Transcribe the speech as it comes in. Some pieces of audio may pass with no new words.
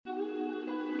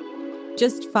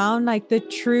just found like the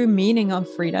true meaning of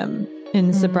freedom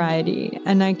in sobriety.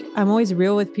 And like, I'm always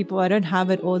real with people. I don't have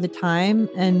it all the time.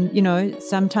 And,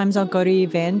 sometimes I'll go to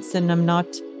events and I'm not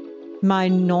my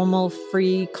normal,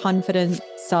 free, confident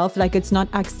self. Like, it's not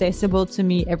accessible to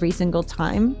me every single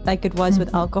time, like it was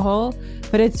with alcohol,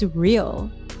 but it's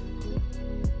real.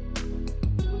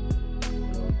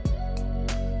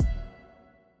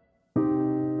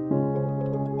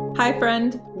 Hi,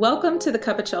 friend. Welcome to the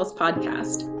Cup of Chels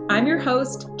podcast. I'm your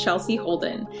host, Chelsea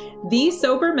Holden, the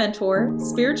sober mentor,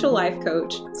 spiritual life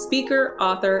coach, speaker,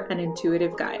 author, and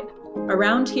intuitive guide.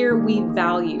 Around here, we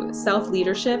value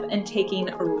self-leadership and taking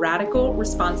radical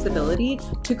responsibility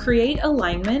to create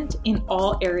alignment in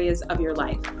all areas of your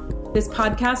life. This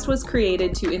podcast was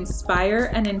created to inspire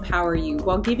and empower you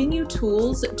while giving you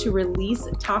tools to release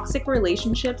toxic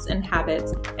relationships and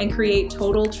habits and create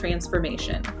total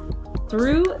transformation.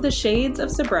 Through the shades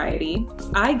of sobriety,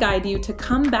 I guide you to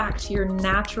come back to your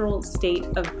natural state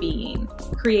of being,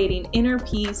 creating inner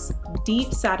peace,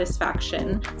 deep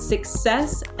satisfaction,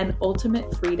 success, and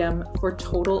ultimate freedom for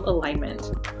total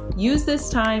alignment. Use this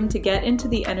time to get into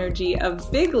the energy of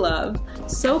big love,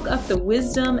 soak up the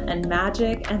wisdom and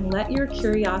magic, and let your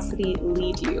curiosity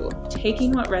lead you,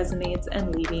 taking what resonates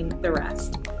and leaving the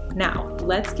rest. Now,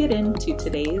 let's get into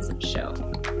today's show.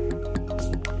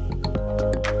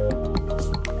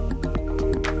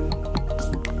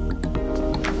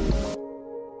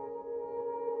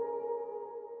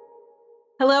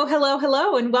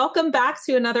 Hello, and welcome back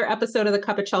to another episode of the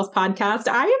Cup of Chels podcast.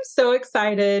 I am so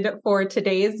excited for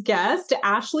today's guest,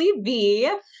 Ashleigh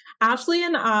V. Ashleigh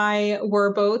and I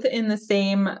were both in the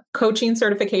same coaching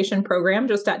certification program,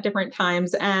 just at different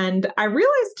times. And I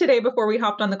realized today before we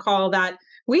hopped on the call that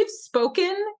we've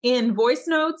spoken in voice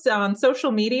notes on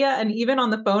social media and even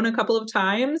on the phone a couple of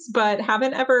times, but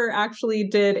haven't ever actually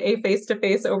did a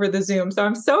face-to-face over the Zoom. So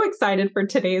I'm so excited for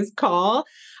today's call.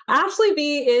 Ashleigh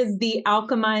V is the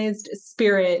alchemized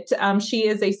spirit. She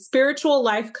is a spiritual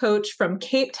life coach from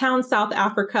Cape Town, South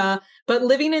Africa, but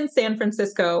living in San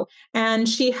Francisco. And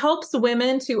she helps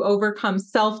women to overcome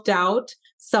self-doubt,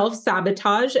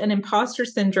 self-sabotage, and imposter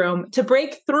syndrome to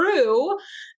break through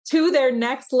to their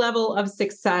next level of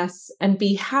success and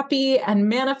be happy and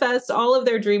manifest all of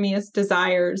their dreamiest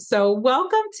desires. So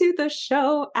welcome to the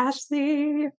show,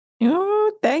 Ashleigh.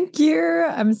 Oh, thank you.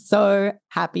 I'm so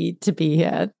happy to be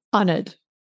here. Honored.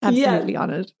 Absolutely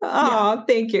honored. Oh,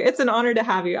 Thank you. It's an honor to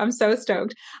have you. I'm so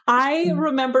stoked. I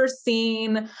remember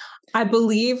seeing, I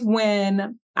believe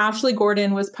when Ashley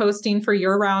Gordon was posting for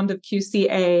your round of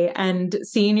QCA and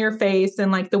seeing your face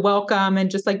and like the welcome and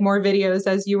just like more videos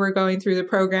as you were going through the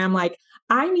program, like,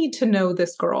 I need to know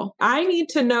this girl. I need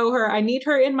to know her. I need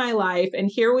her in my life.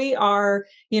 And here we are,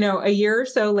 a year or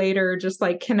so later, just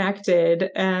like connected,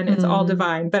 and it's all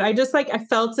divine. But I just I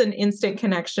felt an instant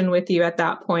connection with you at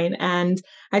that point. And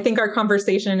I think our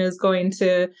conversation is going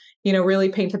to, really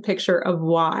paint a picture of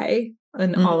why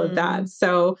and all of that.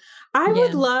 So I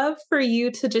would love for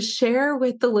you to just share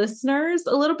with the listeners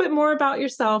a little bit more about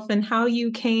yourself and how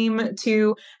you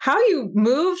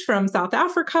moved from South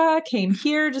Africa, came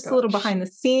here, just a little behind the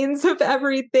scenes of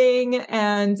everything,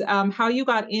 and how you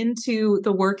got into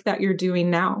the work that you're doing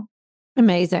now.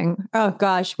 Amazing. Oh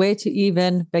gosh, where to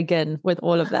even begin with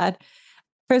all of that?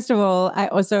 First of all,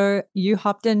 you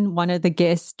hopped in one of the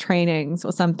guest trainings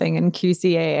or something in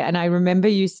QCA, and I remember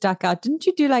you stuck out. Didn't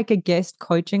you do like a guest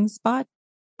coaching spot?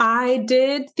 I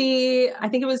did I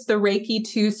think it was the Reiki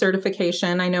 2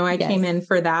 certification. I know I came in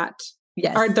for that.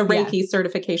 Yes. Or the Reiki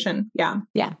certification. Yeah.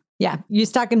 Yeah. You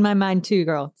stuck in my mind too,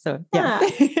 girl. So yeah.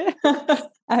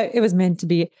 It was meant to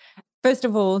be. First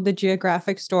of all, the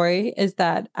geographic story is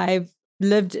that I've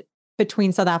lived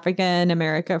between South Africa and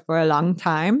America for a long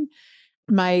time.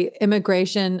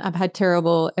 I've had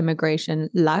terrible immigration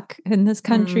luck in this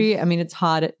country. I mean, it's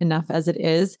hard enough as it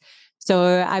is.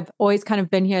 So I've always kind of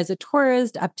been here as a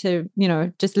tourist up to,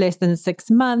 just less than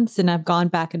 6 months. And I've gone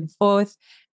back and forth.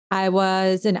 I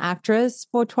was an actress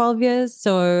for 12 years.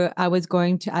 So I was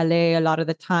going to LA a lot of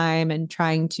the time and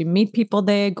trying to meet people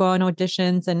there, go on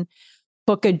auditions and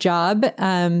book a job.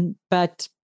 But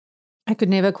I could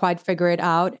never quite figure it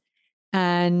out.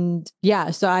 And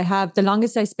so the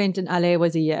longest I spent in LA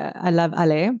was a year. I love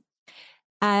LA.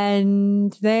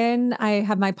 And then I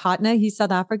have my partner, he's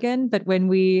South African, but when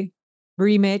we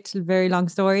re-met, very long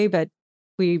story, but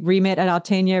we re-met at our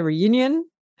 10-year reunion.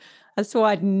 I swore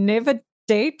I'd never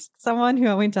date someone who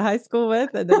I went to high school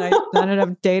with. And then I ended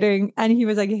up dating, and he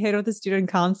was like head of the student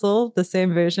council, the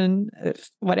same version,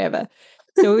 whatever.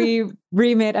 So we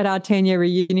re-met at our 10-year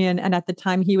reunion. And at the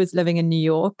time he was living in New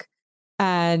York.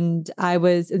 And I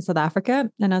was in South Africa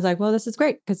and I was like, well, this is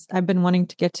great because I've been wanting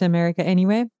to get to America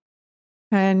anyway.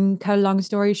 And cut a long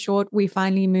story short, we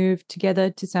finally moved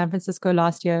together to San Francisco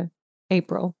last year,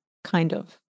 April, kind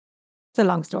of. It's a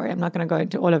long story. I'm not going to go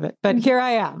into all of it, but here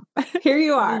I am. Here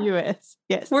you are. In the US.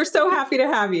 Yes. We're so happy to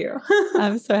have you.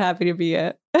 I'm so happy to be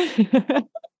here.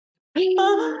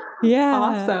 Yeah.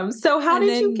 Awesome. So how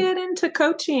did you get into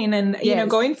coaching and,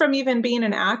 going from even being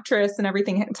an actress and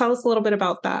everything? Tell us a little bit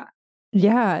about that.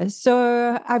 Yeah.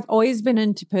 So I've always been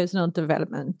into personal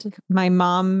development. My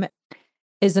mom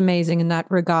is amazing in that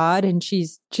regard. And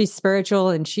she's spiritual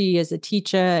and she is a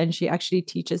teacher and she actually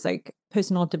teaches like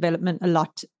personal development a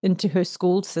lot into her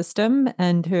school system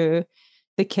and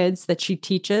the kids that she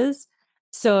teaches.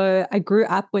 So I grew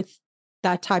up with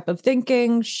that type of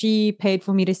thinking. She paid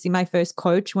for me to see my first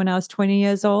coach when I was 20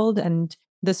 years old. And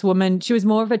this woman, she was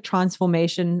more of a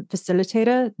transformation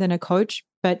facilitator than a coach,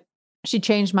 but she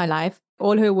changed my life.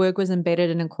 All her work was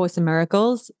embedded in A Course in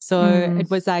Miracles. So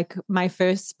it was like my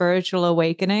first spiritual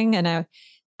awakening. And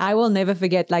I will never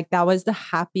forget, like that was the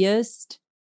happiest,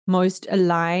 most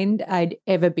aligned I'd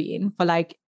ever been. For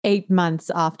like 8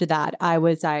 months after that, I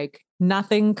was like,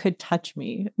 nothing could touch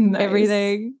me. Nice.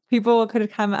 Everything. People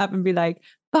could come up and be like,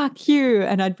 fuck you.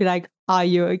 And I'd be like, are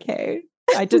you okay?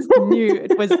 I just knew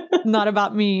it was not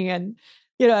about me. And,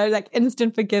 like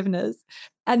instant forgiveness.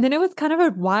 And then it was kind of a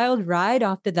wild ride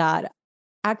after that.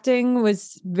 Acting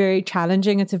was very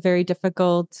challenging. It's a very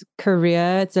difficult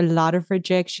career. It's a lot of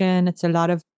rejection. It's a lot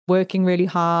of working really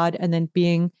hard and then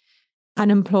being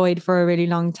unemployed for a really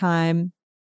long time.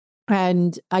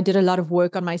 And I did a lot of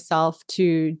work on myself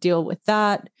to deal with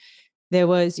that. There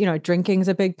was, drinking's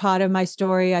a big part of my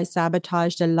story. I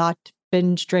sabotaged a lot,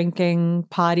 binge drinking,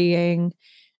 partying.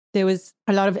 There was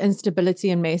a lot of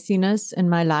instability and messiness in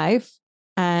my life.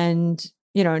 And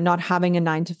not having a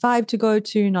 9 to 5 to go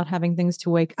to, not having things to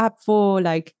wake up for.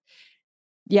 Like,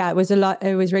 yeah, it was a lot.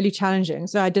 It was really challenging.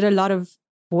 So I did a lot of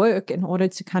work in order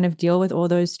to kind of deal with all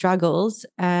those struggles.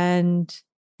 And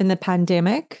in the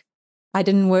pandemic, I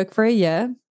didn't work for a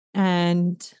year.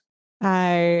 And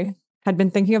I had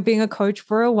been thinking of being a coach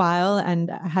for a while.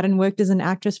 And I hadn't worked as an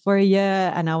actress for a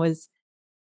year. And I was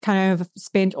kind of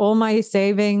spent all my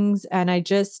savings. And I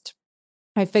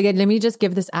figured, let me just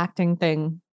give this acting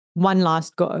thing one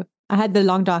last go. I had the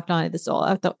long dark night of the soul.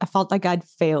 I felt like I'd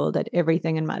failed at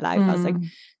everything in my life. I was like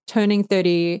turning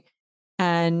 30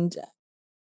 and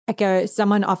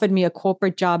someone offered me a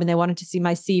corporate job and they wanted to see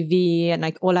my CV. And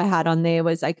like all I had on there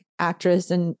was like actress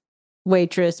and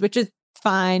waitress, which is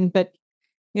fine. But,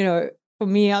 for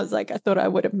me, I was like, I thought I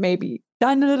would have maybe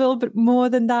done a little bit more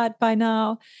than that by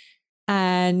now.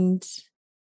 And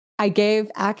I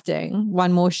gave acting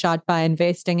one more shot by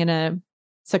investing in a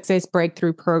success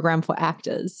breakthrough program for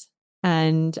actors.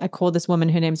 And I called this woman,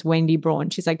 her name's Wendy Braun.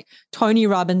 She's like Tony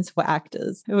Robbins for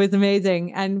actors. It was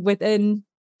amazing. And within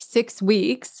 6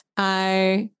 weeks,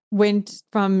 I went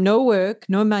from no work,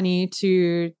 no money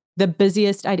to the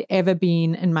busiest I'd ever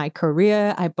been in my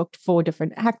career. I booked 4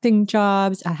 different acting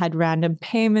jobs. I had random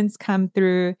payments come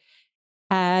through.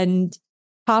 And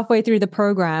halfway through the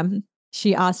program,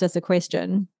 she asked us a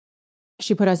question.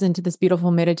 She put us into this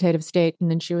beautiful meditative state. And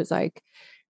then she was like,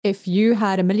 if you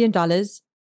had $1 million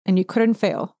and you couldn't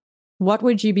fail, what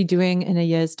would you be doing in a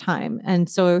year's time? And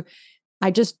so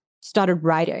I just started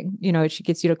writing. She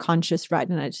gets you to conscious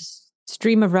writing. And I just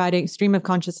stream of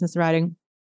consciousness writing.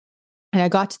 And I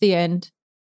got to the end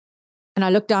and I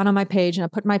looked down on my page and I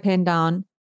put my pen down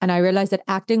and I realized that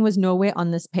acting was nowhere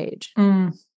on this page.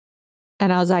 And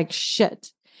I was like,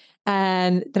 shit.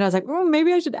 And then I was like, oh,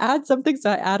 maybe I should add something. So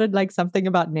I added like something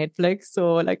about Netflix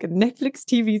or like a Netflix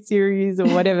TV series or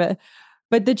whatever.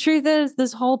 But the truth is,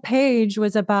 this whole page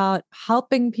was about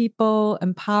helping people,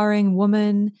 empowering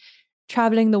women,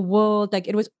 traveling the world. Like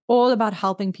it was all about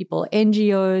helping people,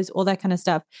 NGOs, all that kind of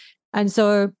stuff. And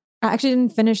so I actually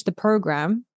didn't finish the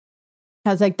program.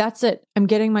 I was like, that's it. I'm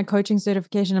getting my coaching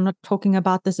certification. I'm not talking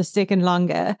about this a second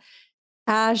longer.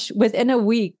 Ash, within a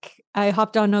week, I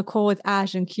hopped on a call with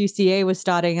Ash and QCA was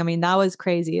starting. I mean, that was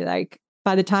crazy. Like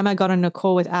by the time I got on a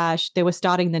call with Ash, they were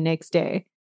starting the next day.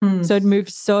 So it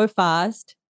moved so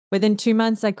fast. Within 2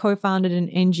 months, I co-founded an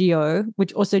NGO,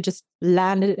 which also just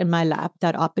landed in my lap,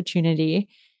 that opportunity.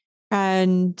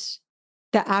 And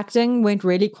the acting went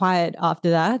really quiet after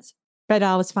that, but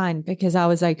I was fine because I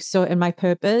was like so in my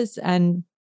purpose. And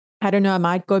I don't know, I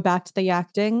might go back to the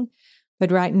acting,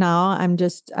 but right now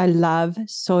I love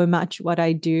so much what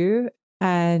I do.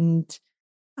 And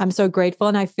I'm so grateful.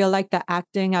 And I feel like the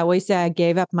acting, I always say I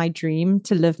gave up my dream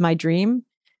to live my dream.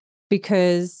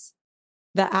 Because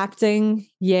the acting,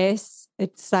 yes,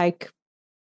 it's like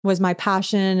was my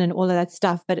passion and all of that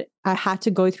stuff. But I had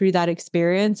to go through that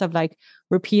experience of like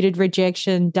repeated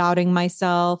rejection, doubting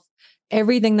myself.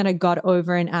 Everything that I got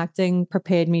over in acting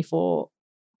prepared me for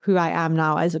who I am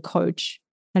now as a coach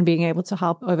and being able to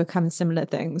help overcome similar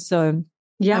things. So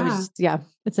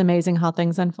it's amazing how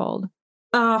things unfold.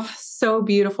 Oh, so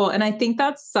beautiful. And I think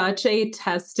that's such a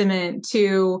testament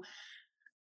to,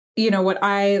 what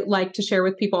I like to share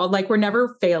with people. Like, we're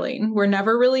never failing. We're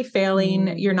never really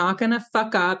failing. You're not going to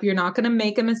fuck up. You're not going to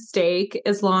make a mistake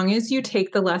as long as you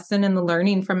take the lesson and the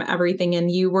learning from everything.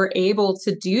 And you were able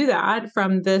to do that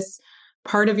from this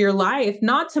part of your life,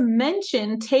 not to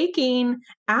mention taking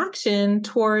action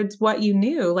towards what you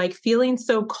knew, like feeling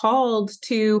so called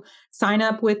to sign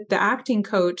up with the acting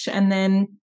coach and then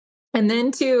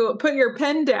to put your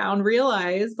pen down,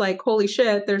 realize like, holy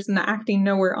shit, there's an acting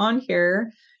nowhere on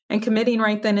here, and committing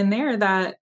right then and there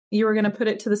that you were going to put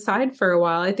it to the side for a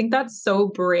while. I think that's so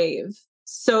brave,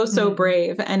 so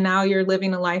brave. And now you're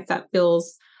living a life that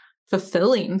feels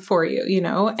fulfilling for you,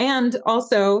 and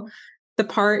also the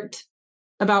part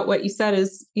about what you said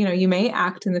is, you may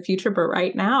act in the future, but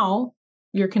right now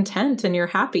you're content and you're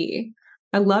happy.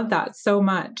 I love that so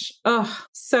much. Oh,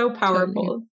 so powerful.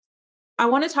 Totally. I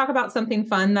want to talk about something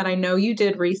fun that I know you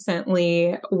did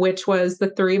recently, which was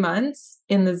the 3 months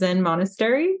in the Zen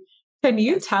monastery. Can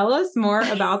you tell us more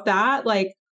about that?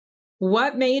 Like,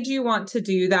 what made you want to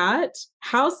do that?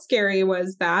 How scary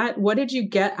was that? What did you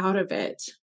get out of it?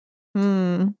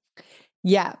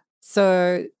 Yeah.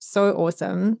 So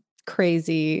awesome.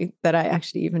 Crazy that I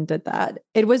actually even did that.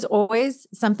 It was always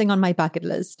something on my bucket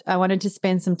list. I wanted to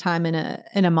spend some time in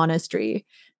a monastery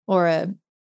or a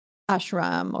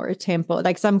ashram or a temple,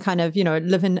 like some kind of,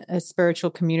 live in a spiritual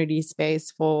community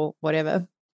space for whatever,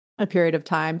 a period of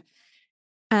time.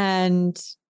 And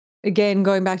again,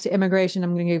 going back to immigration,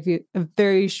 I'm going to give you a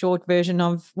very short version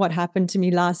of what happened to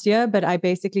me last year. But I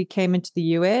basically came into the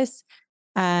US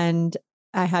and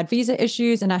I had visa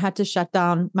issues and I had to shut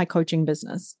down my coaching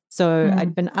business. So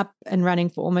I'd been up and running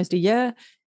for almost a year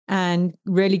and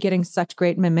really getting such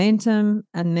great momentum.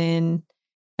 And then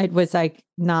it was like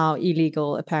now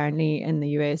illegal, apparently, in the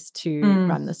US to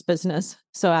run this business.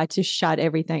 So I had to shut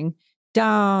everything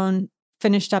down,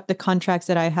 finished up the contracts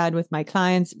that I had with my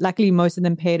clients. Luckily, most of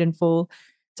them paid in full,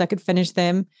 so I could finish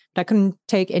them, but I couldn't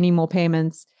take any more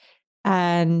payments.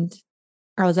 And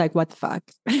I was like, what the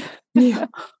fuck? Yeah.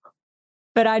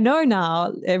 But I know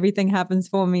now everything happens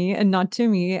for me and not to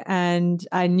me. And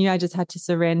I knew I just had to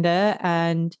surrender.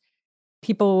 And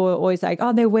people were always like,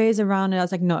 oh, there are ways around it. I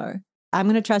was like, no, I'm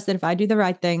going to trust that if I do the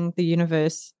right thing, the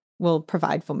universe will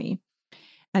provide for me.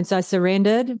 And so I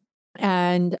surrendered.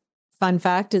 And fun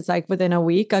fact is, like, within a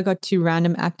week, I got 2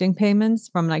 random acting payments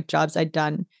from like jobs I'd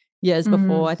done years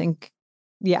before, I think.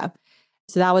 Yeah.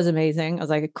 So that was amazing. I was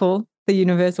like, cool, the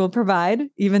universe will provide,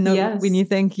 even though when you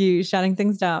think you're shutting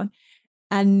things down.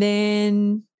 And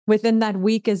then within that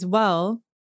week as well,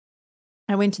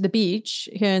 I went to the beach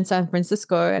here in San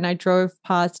Francisco and I drove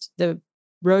past the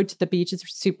road to the beach. It's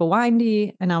super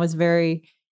windy and I was very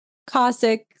car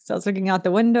sick. So I was looking out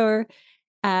the window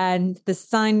and the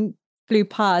sign flew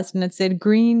past and it said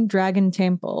Green Dragon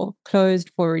Temple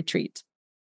closed for retreat.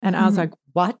 And I was like,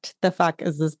 what the fuck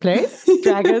is this place?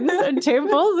 Dragons and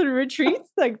temples and retreats?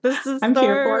 Like, this is I'm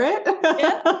here for it.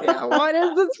 yeah, what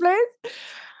is this place?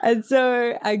 And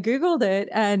so I Googled it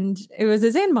and it was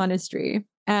a Zen monastery.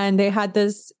 And they had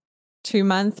this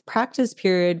 2-month practice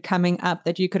period coming up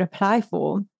that you could apply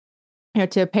for. You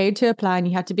had to pay to apply and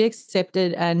you had to be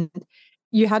accepted. And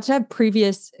you had to have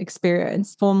previous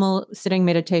experience, formal sitting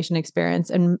meditation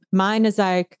experience. And mine is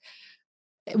like,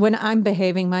 when I'm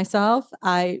behaving myself,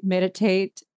 I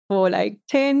meditate for like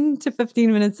 10 to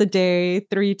 15 minutes a day,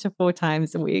 3 to 4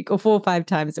 times a week, or 4 or 5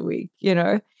 times a week,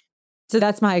 So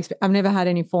that's my experience. I've never had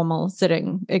any formal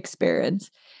sitting experience.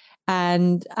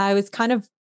 And I was kind of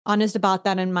honest about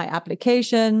that in my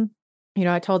application.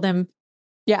 I told them,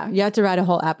 yeah, you have to write a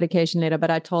whole application letter, but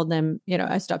I told them,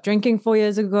 I stopped drinking 4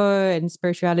 years ago and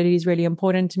spirituality is really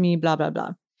important to me, blah, blah,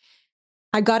 blah.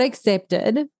 I got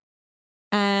accepted,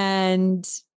 and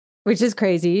which is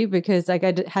crazy because like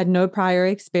I had no prior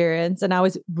experience and I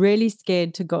was really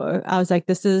scared to go. I was like,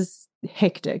 this is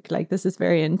hectic. Like, this is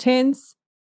very intense.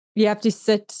 You have to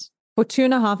sit for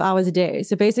 2.5 hours a day.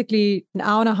 So basically an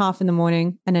hour and a half in the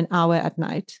morning and an hour at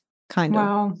night, kind of.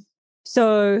 Wow.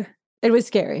 So it was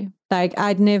scary. Like,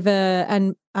 I'd never,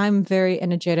 and I'm very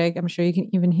energetic. I'm sure you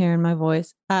can even hear in my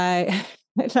voice. I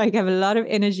like have a lot of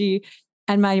energy.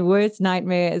 And my worst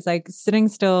nightmare is like sitting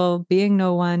still, being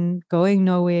no one, going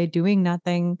nowhere, doing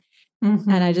nothing.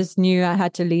 And I just knew I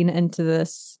had to lean into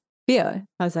this fear.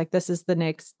 I was like, this is the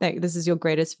next thing. This is your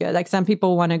greatest fear. Like some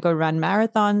people want to go run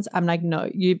marathons. I'm like, no,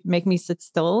 you make me sit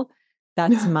still.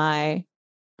 That's my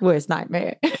worst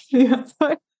nightmare. Yeah.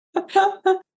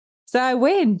 So I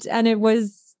went, and it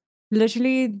was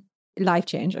literally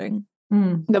life-changing.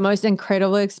 The most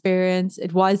incredible experience.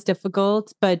 It was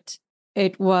difficult, but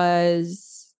it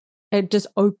just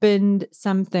opened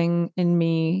something in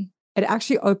me. It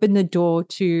actually opened the door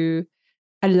to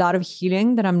a lot of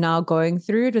healing that I'm now going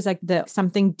through. It was like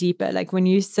something deeper. Like when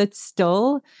you sit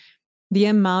still, the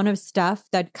amount of stuff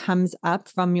that comes up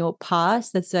from your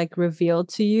past that's like revealed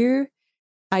to you.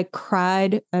 I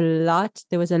cried a lot.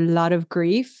 There was a lot of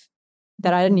grief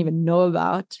that I didn't even know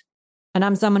about. And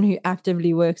I'm someone who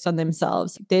actively works on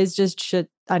themselves. There's just shit,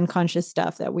 unconscious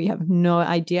stuff that we have no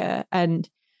idea. And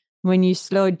when you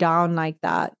slow down like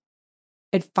that,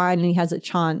 it finally has a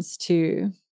chance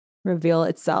to reveal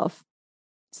itself.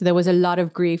 So there was a lot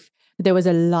of grief, but there was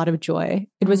a lot of joy.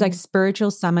 It was like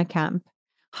spiritual summer camp.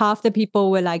 Half the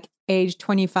people were like age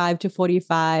 25 to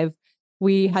 45.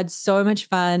 We had so much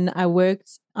fun. I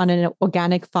worked on an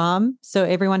organic farm. So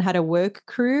everyone had a work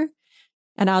crew.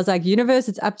 And I was like, universe,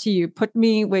 it's up to you. Put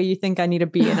me where you think I need to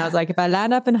be. And I was like, if I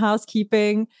land up in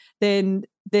housekeeping, then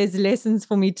there's lessons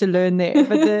for me to learn there.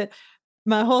 But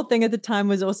my whole thing at the time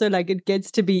was also like, it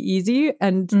gets to be easy.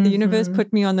 And the universe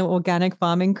put me on the organic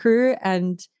farming crew.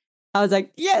 And I was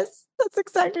like, yes, that's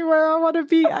exactly where I want to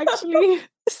be, actually.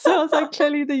 So I was like,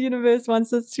 clearly the universe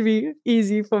wants this to be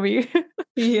easy for me.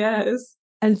 Yes.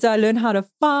 And so I learned how to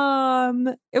farm.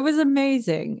 It was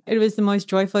amazing. It was the most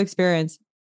joyful experience.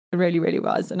 It really, really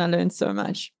was. And I learned so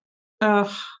much.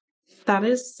 Oh, that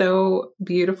is so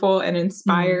beautiful and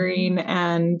inspiring.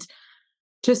 And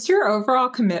just your overall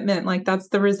commitment. Like that's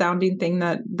the resounding thing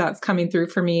that's coming through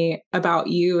for me about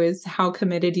you is how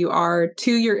committed you are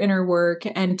to your inner work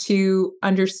and to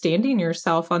understanding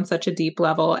yourself on such a deep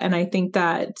level. And I think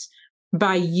that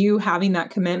by you having that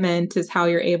commitment is how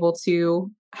you're able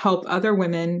to help other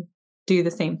women do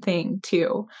the same thing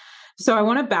too. So I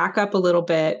want to back up a little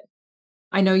bit.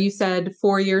 I know you said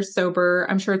 4 years sober.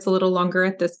 I'm sure it's a little longer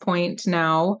at this point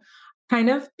now. Kind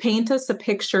of paint us a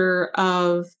picture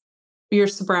of your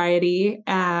sobriety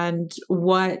and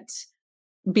what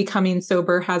becoming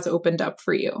sober has opened up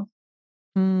for you.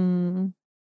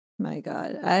 My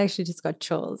God. I actually just got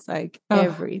chills, like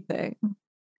everything.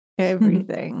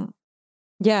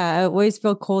 Yeah, I always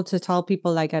feel called to tell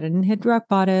people like I didn't hit rock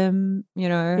bottom,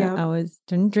 I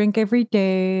didn't drink every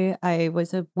day. I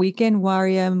was a weekend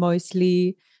warrior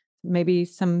mostly, maybe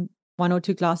some 1 or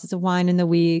 2 glasses of wine in the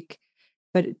week,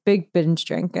 but big binge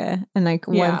drinker. And like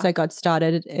once I got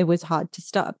started, it was hard to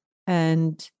stop.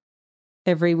 And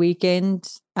every weekend,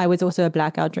 I was also a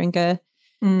blackout drinker,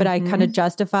 but I kind of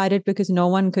justified it because no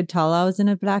one could tell I was in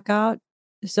a blackout.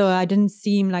 So I didn't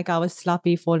seem like I was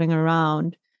sloppy falling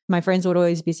around. My friends would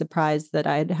always be surprised that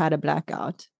I'd had a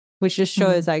blackout, which just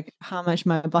shows like how much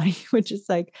my body would just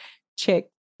like check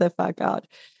the fuck out.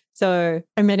 So,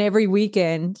 I mean, every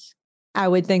weekend I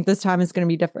would think this time is going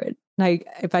to be different. Like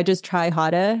if I just try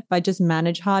harder, if I just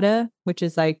manage harder, which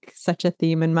is like such a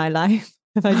theme in my life,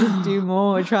 if I just do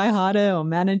more or try harder or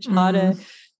manage harder,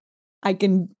 I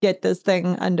can get this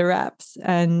thing under wraps.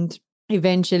 And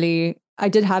eventually I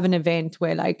did have an event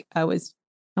where like I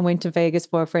went to Vegas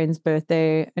for a friend's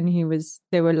birthday and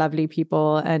they were lovely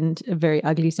people and a very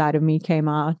ugly side of me came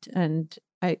out and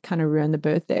I kind of ruined the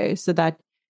birthday. So that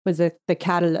was the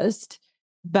catalyst,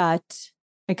 but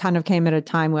it kind of came at a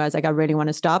time where I was like, I really want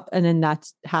to stop. And then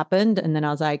that happened. And then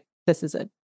I was like, this is it.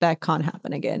 That can't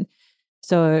happen again.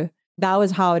 So that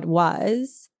was how it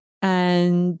was.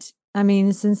 And I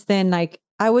mean, since then, like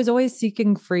I was always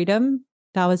seeking freedom.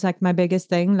 That was like my biggest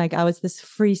thing. Like I was this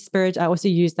free spirit. I also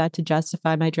used that to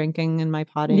justify my drinking and my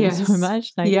partying so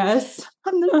much. Like,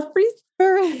 I'm this free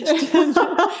spirit.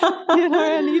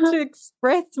 I need to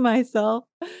express myself.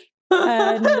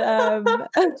 And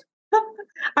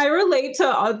I relate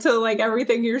to like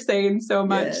everything you're saying so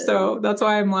much. Yes. So that's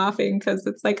why I'm laughing because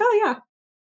it's like, oh yeah.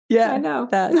 Yeah, I know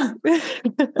that.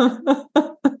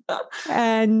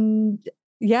 And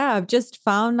yeah, I've just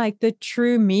found like the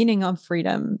true meaning of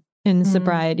freedom in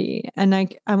sobriety. And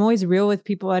like, I'm always real with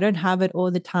people. I don't have it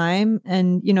all the time.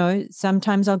 And,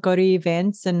 sometimes I'll go to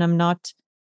events and I'm not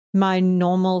my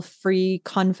normal, free,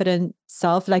 confident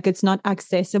self. Like it's not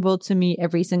accessible to me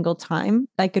every single time,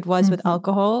 like it was with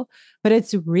alcohol, but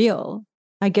it's real.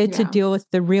 I get to deal with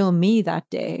the real me that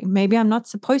day. Maybe I'm not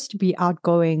supposed to be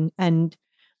outgoing and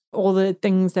all the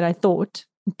things that I thought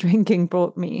drinking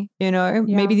brought me,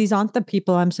 maybe these aren't the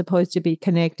people I'm supposed to be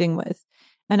connecting with.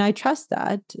 And I trust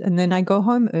that. And then I go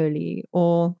home early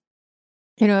or,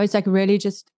 it's like really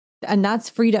just and that's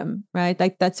freedom, right?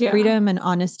 Like that's freedom and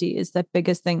honesty is the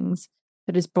biggest things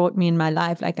that has brought me in my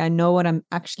life. Like I know what I'm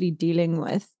actually dealing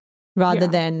with rather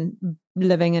than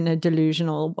living in a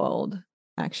delusional world.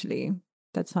 Actually,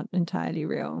 that's not entirely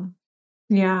real.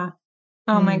 Yeah.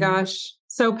 Oh my gosh.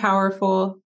 So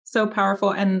powerful. So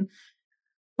powerful. And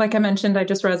like I mentioned, I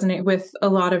just resonate with a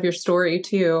lot of your story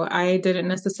too. I didn't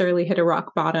necessarily hit a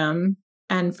rock bottom.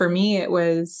 And for me, it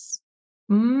was,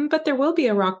 but there will be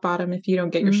a rock bottom if you don't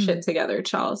get your shit together,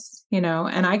 Charles, you know?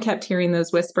 And I kept hearing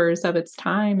those whispers of it's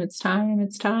time, it's time,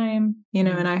 it's time, you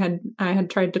know, and I had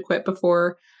tried to quit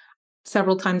before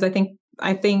several times.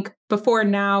 I think before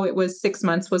now it was 6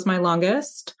 months was my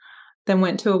longest, then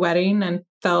went to a wedding and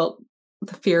felt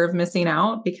the fear of missing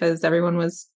out because it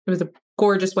was a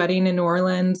gorgeous wedding in New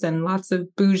Orleans and lots of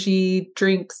bougie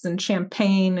drinks and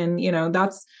champagne. And, you know,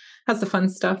 that's the fun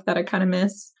stuff that I kind of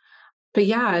miss. But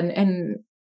yeah, and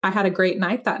I had a great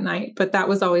night that night, but that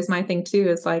was always my thing too,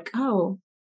 is like, oh,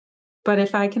 but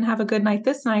if I can have a good night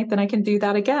this night, then I can do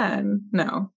that again.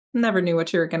 No, never knew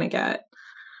what you were going to get.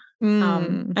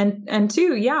 And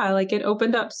two, yeah, like it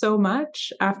opened up so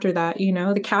much after that, you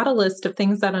know, the catalyst of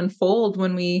things that unfold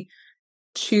when we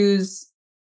choose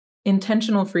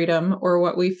intentional freedom or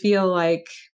what we feel like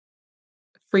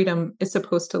freedom is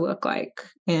supposed to look like,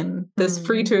 and this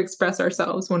free to express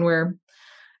ourselves when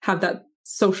have that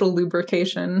social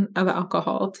lubrication of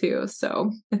alcohol too.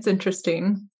 So it's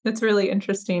interesting. It's really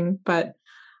interesting, but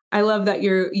I love that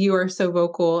you are so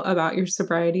vocal about your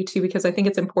sobriety too, because I think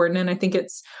it's important. And I think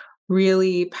it's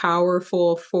really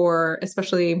powerful for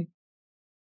especially,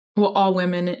 well, all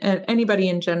women and anybody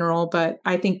in general. But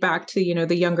I think back to, you know,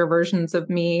 the younger versions of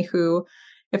me who,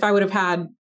 if I would have had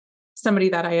somebody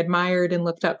that I admired and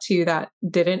looked up to that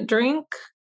didn't drink,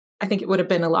 I think it would have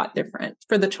been a lot different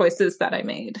for the choices that I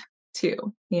made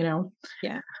too, you know?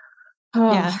 Yeah.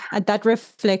 Oh. Yeah. That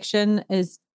reflection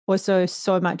is also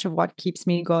so much of what keeps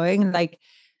me going. Like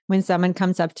when someone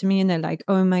comes up to me and they're like,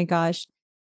 oh my gosh,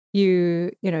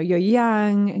 you're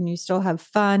young and you still have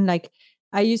fun. Like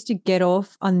I used to get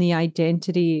off on the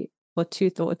identity, or two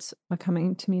thoughts are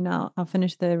coming to me now. I'll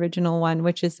finish the original one,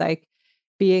 which is like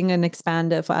being an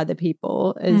expander for other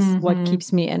people is what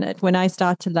keeps me in it. When I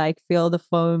start to like feel the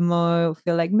FOMO,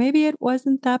 feel like maybe it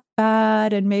wasn't that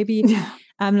bad. And maybe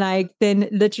I'm like, then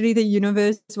literally the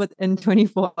universe within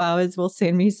 24 hours will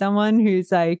send me someone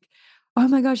who's like, oh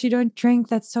my gosh, you don't drink.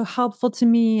 That's so helpful to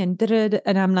me. And did it.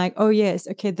 And I'm like, oh yes.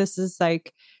 Okay. This is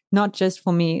like not just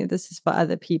for me. This is for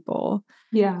other people.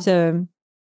 Yeah. So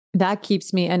that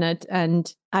keeps me in it.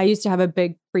 And I used to have a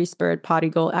big free spirit party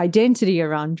girl identity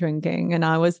around drinking. And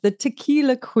I was the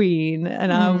tequila queen.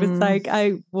 And I was like,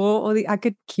 I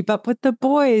could keep up with the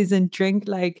boys and drink,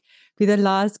 like be the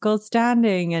last girl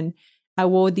standing. And I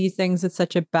wore these things with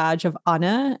such a badge of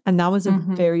honor. And that was a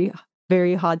very,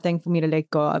 very hard thing for me to let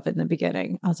go of in the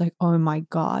beginning. I was like, oh my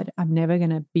God, I'm never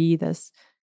going to be this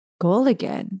girl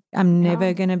again. I'm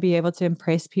never going to be able to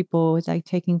impress people with like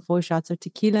taking 4 shots of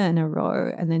tequila in a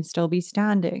row and then still be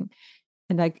standing.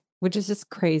 And like, which is just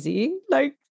crazy.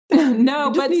 Like, no,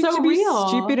 you just but need so to be real.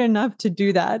 stupid enough to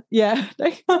do that. Yeah.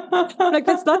 Like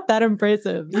that's not that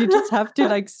impressive. You just have to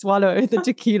like swallow the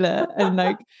tequila and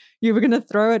like you were going to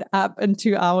throw it up in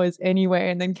 2 hours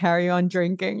anyway and then carry on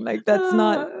drinking. Like that's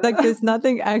not like there's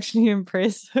nothing actually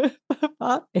impressive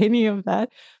about any of that.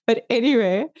 But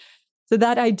anyway, so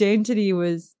that identity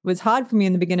was hard for me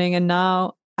in the beginning. And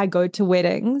now I go to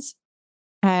weddings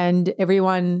and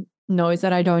everyone knows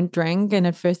that I don't drink. And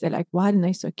at first they're like, what? And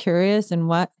they're so curious and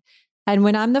what? And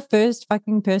when I'm the first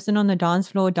fucking person on the dance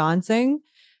floor dancing,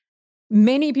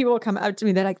 many people come up to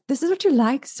me. They're like, this is what you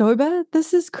like sober?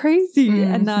 This is crazy.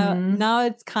 And now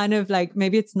it's kind of like,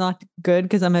 maybe it's not good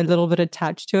because I'm a little bit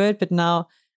attached to it. But now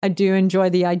I do enjoy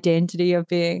the identity of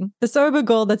being the sober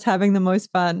girl that's having the most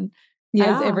fun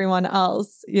as everyone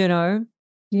else, you know?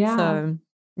 Yeah. So,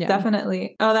 yeah.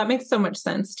 Definitely. Oh, that makes so much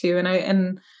sense too.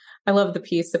 And I love the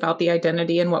piece about the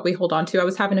identity and what we hold on to. I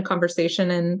was having a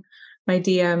conversation in my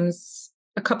DMs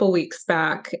a couple weeks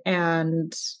back,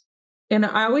 and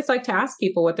I always like to ask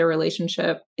people what their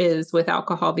relationship is with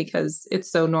alcohol because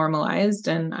it's so normalized.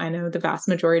 And I know the vast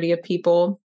majority of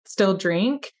people still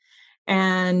drink.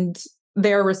 And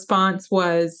their response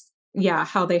was, yeah,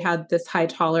 how they had this high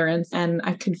tolerance. And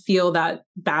I could feel that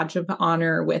badge of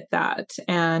honor with that.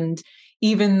 And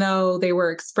even though they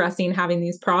were expressing having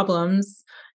these problems,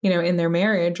 you know, in their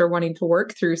marriage or wanting to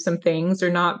work through some things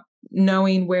or not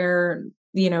knowing where,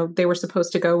 you know, they were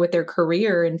supposed to go with their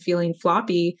career and feeling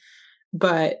floppy,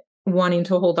 but wanting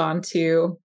to hold on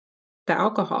to the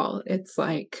alcohol. It's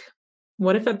like,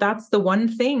 what if that's the one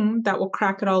thing that will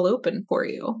crack it all open for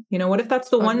you? What if that's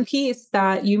the one piece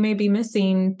that you may be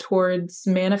missing towards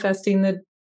manifesting the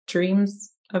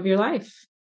dreams of your life?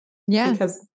 Yeah.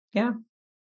 Because,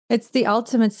 it's the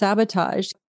ultimate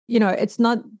sabotage. It's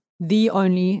not the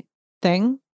only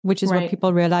thing, which is what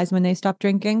people realize when they stop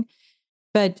drinking.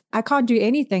 But I can't do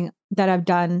anything that I've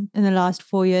done in the last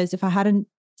 4 years if I hadn't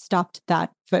stopped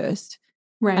that first.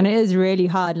 Right. And it is really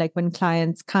hard. Like when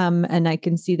clients come and I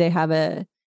can see they have a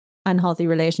unhealthy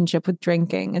relationship with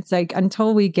drinking, it's like,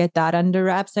 until we get that under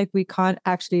wraps, like we can't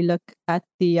actually look at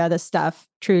the other stuff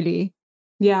truly.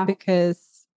 Yeah.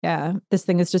 Because this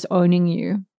thing is just owning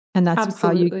you. And that's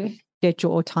how you get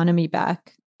your autonomy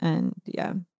back. And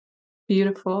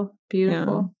Beautiful.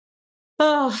 Beautiful.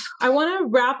 Oh, I want to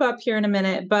wrap up here in a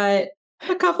minute, but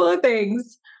a couple of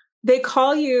things. They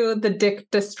call you the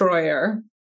dick destroyer.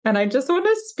 And I just want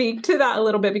to speak to that a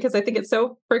little bit because I think it's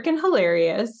so freaking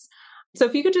hilarious. So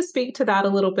if you could just speak to that a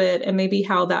little bit and maybe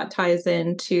how that ties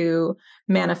into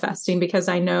manifesting, because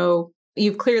I know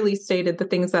you've clearly stated the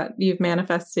things that you've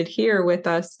manifested here with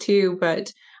us too,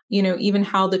 but even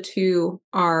how the two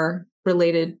are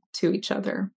related to each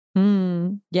other.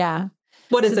 Yeah.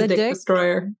 What is a dick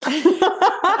destroyer?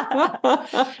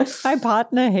 My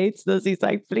partner hates this. He's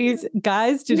like, please,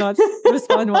 guys, do not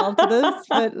respond well to this.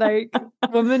 But like,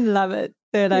 women love it.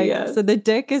 They're like, So the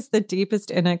dick is the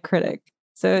deepest inner critic.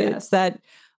 So it's that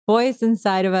voice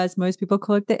inside of us. Most people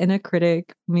call it the inner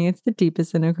critic. Me, it's the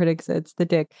deepest inner critic. So it's the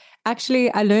dick.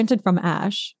 Actually, I learned it from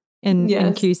Ash in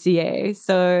QCA.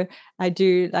 So I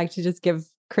do like to just give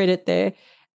credit there.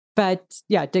 But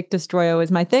dick destroyer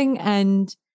was my thing.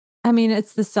 And I mean,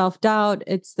 it's the self-doubt.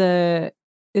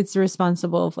 It's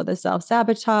responsible for the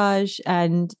self-sabotage.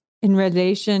 And in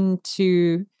relation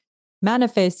to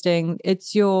manifesting, I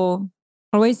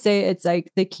always say it's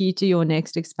like the key to your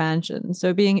next expansion.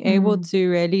 So being able to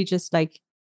really just like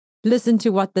listen to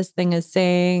what this thing is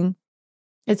saying.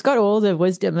 It's got all the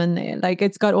wisdom in there. Like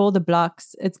it's got all the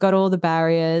blocks. It's got all the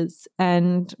barriers.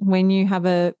 And when you have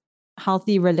a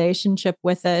healthy relationship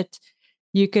with it,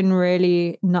 you can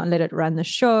really not let it run the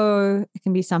show. It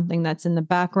can be something that's in the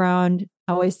background.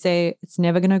 I always say it's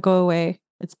never going to go away.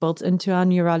 It's built into our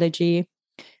neurology.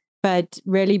 But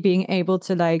really being able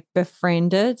to like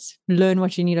befriend it, learn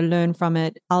what you need to learn from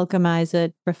it, alchemize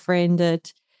it, befriend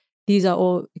it. These are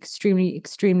all extremely,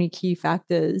 extremely key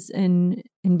factors in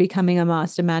becoming a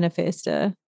master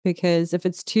manifester. Because if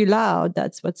it's too loud,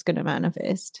 that's what's going to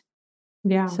manifest.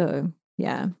 Yeah. So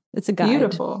it's a guide.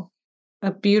 Beautiful.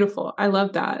 Beautiful. I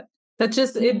love that. It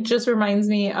just reminds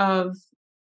me of,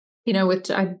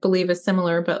 which I believe is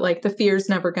similar, but like the fear's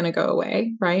never going to go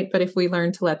away, right? But if we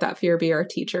learn to let that fear be our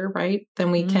teacher, right,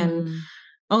 then we can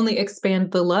only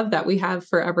expand the love that we have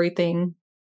for everything,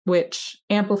 which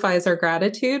amplifies our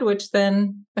gratitude, which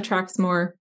then attracts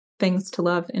more things to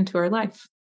love into our life.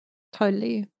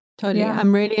 Totally. Yeah.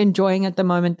 I'm really enjoying at the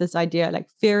moment this idea, like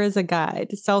fear is a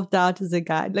guide, self-doubt is a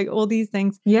guide, like all these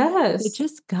things. Yes. They're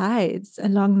just guides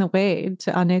along the way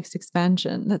to our next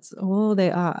expansion. That's all they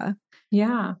are.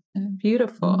 Yeah.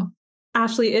 Beautiful.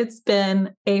 Ashleigh, it's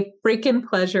been a freaking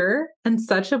pleasure and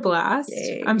such a blast.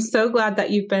 Yay. I'm so glad that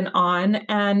you've been on.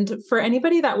 And for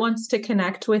anybody that wants to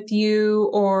connect with you,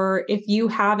 or if you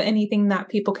have anything that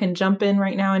people can jump in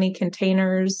right now, any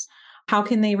containers, how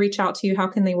can they reach out to you? How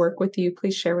can they work with you?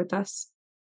 Please share with us.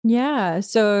 Yeah.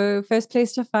 So first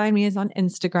place to find me is on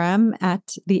Instagram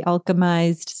at The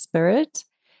Alchemized Spirit.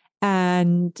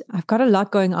 And I've got a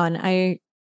lot going on. I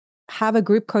have a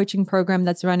group coaching program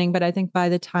that's running, but I think by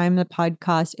the time the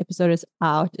podcast episode is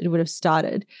out, it would have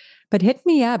started. But hit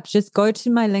me up. Just go to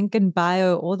my link in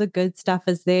bio. All the good stuff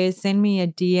is there. Send me a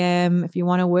DM. If you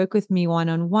want to work with me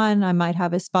one-on-one, I might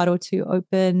have a spot or two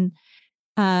open.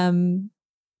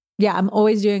 I'm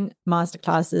always doing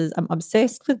masterclasses. I'm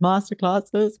obsessed with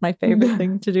masterclasses. My favorite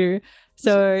thing to do.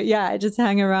 So just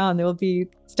hang around. There will be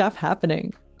stuff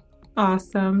happening.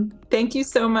 Awesome. Thank you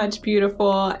so much,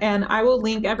 beautiful. And I will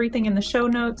link everything in the show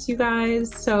notes, you guys.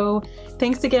 So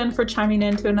thanks again for chiming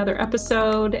in to another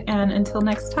episode. And until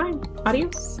next time,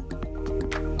 adios.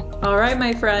 All right,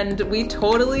 my friend, we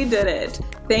totally did it.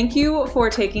 Thank you for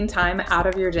taking time out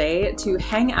of your day to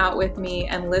hang out with me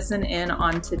and listen in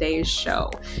on today's show.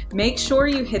 Make sure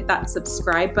you hit that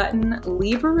subscribe button,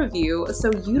 leave a review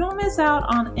so you don't miss out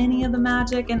on any of the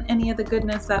magic and any of the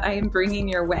goodness that I am bringing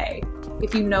your way.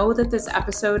 If you know that this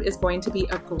episode is going to be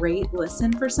a great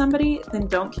listen for somebody, then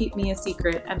don't keep me a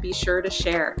secret and be sure to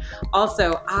share.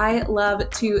 Also, I love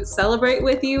to celebrate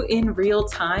with you in real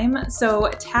time. So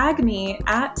tag me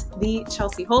at the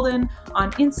Chelsea Holden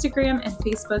on Instagram and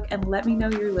Facebook and let me know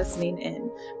you're listening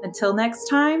in. Until next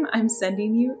time, I'm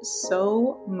sending you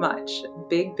so much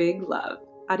big, big love.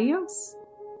 Adios.